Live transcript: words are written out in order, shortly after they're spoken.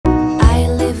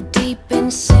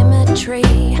symmetry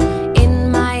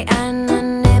in my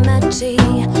anonymity.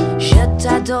 Je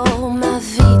t'adore, ma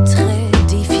vie très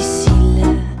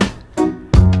difficile.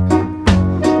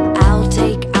 I'll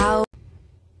take out.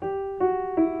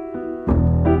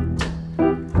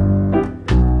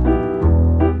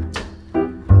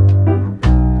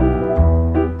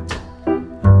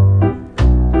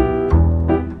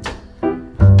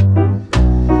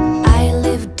 I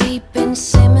live deep in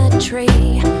symmetry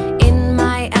in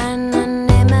my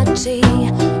anonymity.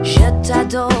 Je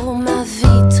t'adore, ma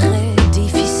vie très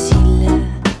difficile.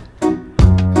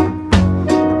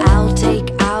 I'll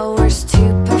take hours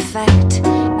to perfect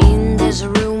in this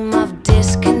room of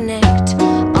disconnect.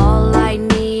 All I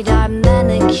need are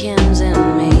mannequins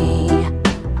and me.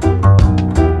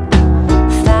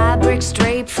 Fabrics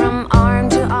draped from arm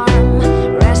to arm,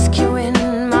 rescuing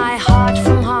my heart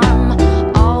from harm.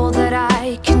 All that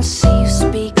I conceive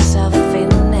speaks of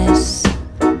fitness.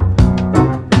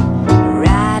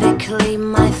 Radically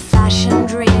my fashion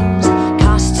dreams,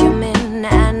 costuming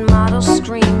and model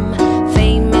scream.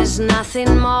 Fame is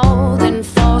nothing more than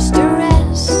false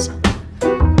duress.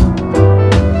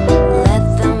 Let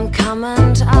them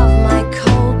comment of my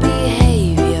cold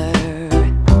behavior.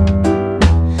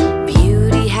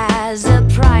 Beauty has a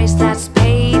price that's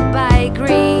paid by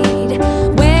greed.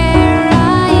 Where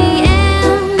I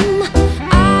am,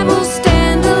 I will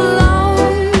stand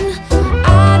alone.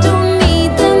 I don't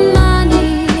need the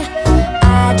money,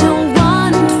 I don't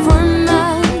want for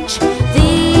much.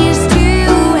 These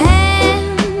two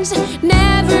hands,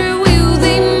 never will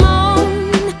they moan.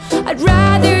 I'd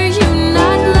rather you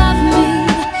not love me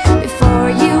before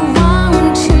you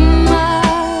want too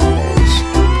much.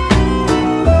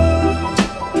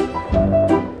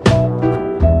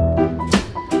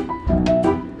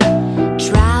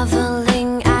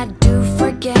 Traveling, I do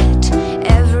forget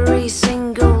every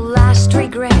single last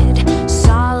regret.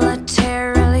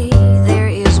 Solitarily, there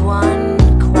is one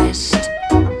quest.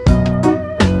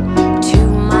 To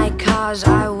my cause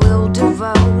I will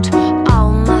devote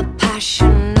all my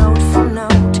passion, note for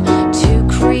note, to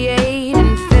create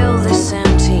and fill this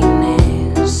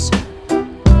emptiness.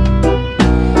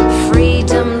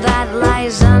 Freedom that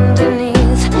lies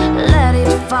underneath, let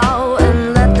it fall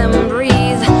and let them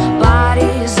breathe.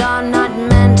 Bodies are not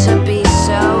meant to be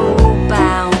so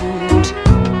bound.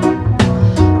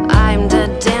 I'm the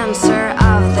dancer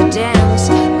of the dance,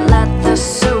 let the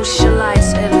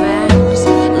socialites advance.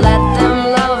 Let them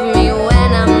love me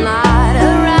when I'm not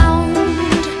around.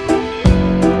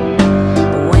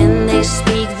 When they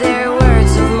speak their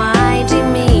words of my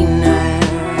demeanor,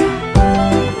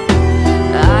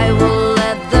 I will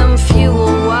let them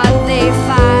fuel what they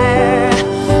fire.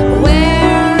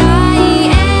 Where I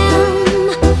am,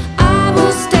 I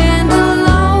will stand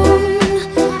alone.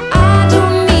 I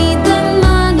don't need the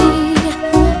money,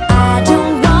 I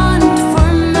don't want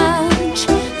for much.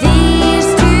 These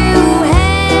two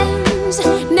hands,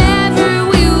 never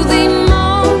will they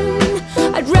moan.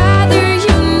 I'd rather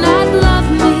you not love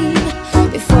me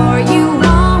before you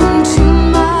want too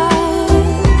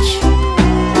much.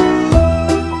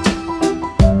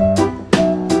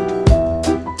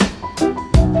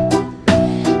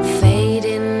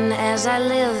 Fading as I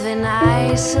live in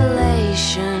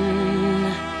isolation.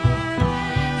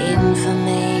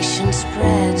 Information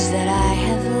spreads that I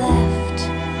have left.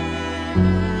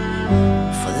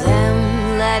 For them,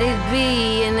 let it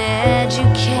be an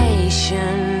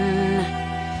education.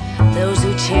 Those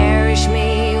who cherish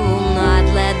me will not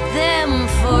let them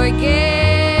forget.